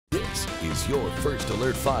is your First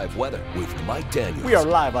Alert 5 weather with Mike Daniels. We are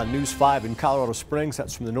live on News 5 in Colorado Springs.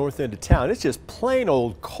 That's from the north end of town. It's just plain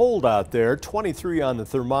old cold out there. 23 on the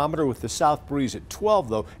thermometer with the south breeze at 12,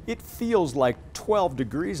 though. It feels like 12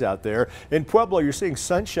 degrees out there. In Pueblo, you're seeing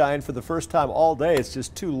sunshine for the first time all day. It's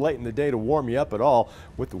just too late in the day to warm you up at all.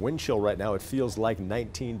 With the wind chill right now, it feels like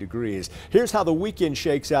 19 degrees. Here's how the weekend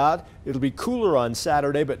shakes out. It'll be cooler on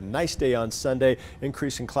Saturday, but nice day on Sunday.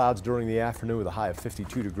 Increasing clouds during the afternoon with a high of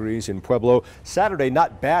 52 degrees in Pueblo. Saturday,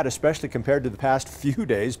 not bad, especially compared to the past few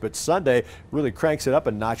days, but Sunday really cranks it up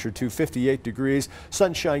a notch or two, 58 degrees.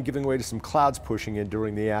 Sunshine giving way to some clouds pushing in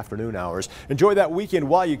during the afternoon hours. Enjoy that weekend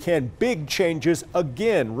while you can. Big changes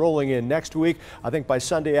again rolling in next week. I think by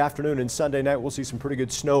Sunday afternoon and Sunday night, we'll see some pretty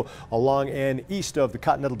good snow along and east of the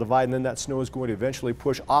Continental Divide, and then that snow is going to eventually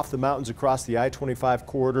push off the mountains across the I-25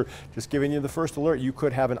 corridor. Just giving you the first alert, you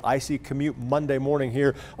could have an icy commute Monday morning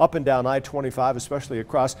here up and down I-25, especially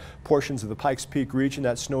across portions of the Pikes Peak region.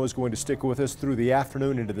 That snow is going to stick with us through the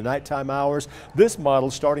afternoon into the nighttime hours. This model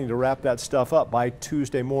is starting to wrap that stuff up by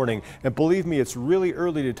Tuesday morning. And believe me, it's really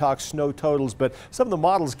early to talk snow totals, but some of the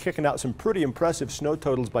models kicking out some pretty impressive snow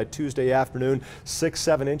totals by Tuesday afternoon.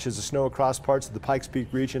 6-7 inches of snow across parts of the Pikes Peak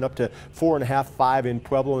region, up to 4.5-5 in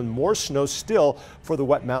Pueblo, and more snow still for the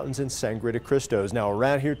wet mountains in Sangre de Cristos. Now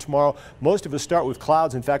around here tomorrow, most of us start with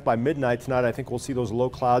clouds. In fact, by midnight tonight, I think we'll see those low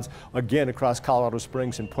clouds again across Colorado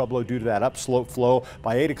Springs and Pueblo due to that upslope flow.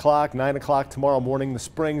 By 8 o'clock, 9 o'clock tomorrow morning, the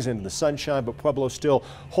Springs into the sunshine, but Pueblo still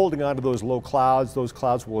holding on to those low clouds. Those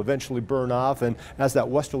clouds will eventually burn off, and as that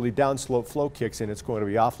westerly downslope flow kicks in, it's going to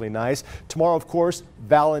be awfully nice. Tomorrow, of course,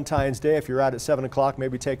 Valentine's Day. If you're out at 7 o'clock,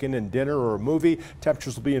 maybe taking in dinner or a movie,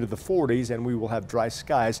 temperatures will be into the 40s, and we will have dry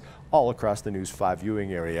skies all across the News 5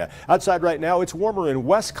 viewing area. Outside right now, it's warmer in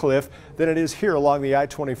Westcliff than it is here along the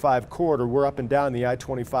I-25 corridor. We're up and down the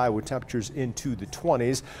I-25 with temperatures into the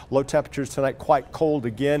 20s. Low temperatures tonight, quite cold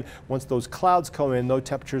again. Once those clouds come in, though,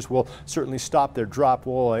 temperatures will certainly stop their drop.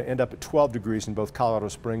 We'll end up at 12 degrees in both Colorado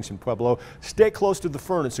Springs and Pueblo. Stay close to the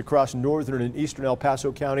furnace across northern and eastern El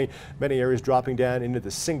Paso County. Many areas dropping down into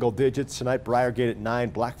the single digits. Tonight, Briargate at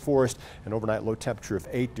 9, Black Forest, an overnight low temperature of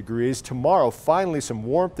 8 degrees. Tomorrow, finally some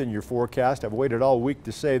warmth in your forecast. I've waited all week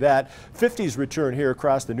to say that. 50s return here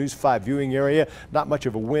across the News 5 viewing area. Not much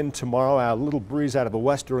of a wind tomorrow. A little breeze out of the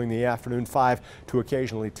west during the afternoon, 5 to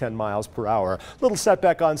occasionally 10 miles per hour. Little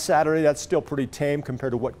setback on Saturday. That's still pretty tame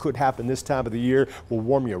compared to what could happen this time of the year. We'll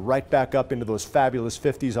warm you right back up into those fabulous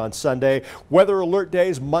 50s on Sunday. Weather alert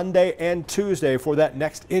days Monday and Tuesday for that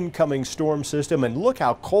next incoming storm system. And look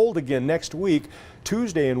how cold again next week.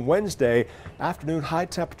 Tuesday and Wednesday, afternoon high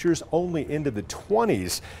temperatures only into the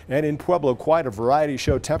 20s. And in Pueblo, quite a variety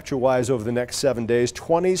show temperature-wise over the next 7 days.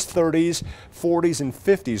 20s, 30s, 40s, and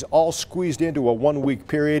 50s, all squeezed into a one-week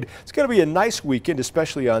period. It's going to be a nice weekend,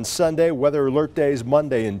 especially on Sunday. Weather alert days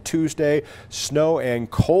Monday and Tuesday. Snow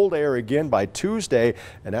and cold air again by Tuesday.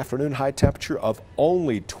 An afternoon high temperature of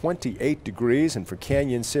only 28 degrees. And for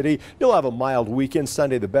Canyon City, you'll have a mild weekend.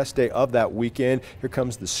 Sunday, the best day of that weekend. Here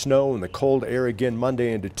comes the snow and the cold air again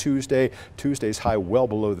Monday into Tuesday. Tuesday's high well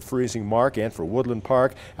below the freezing mark. And for Woodland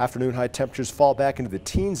Park, afternoon high temperatures fall back into the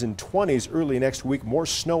teens and 20s early next week. More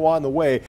snow on the way.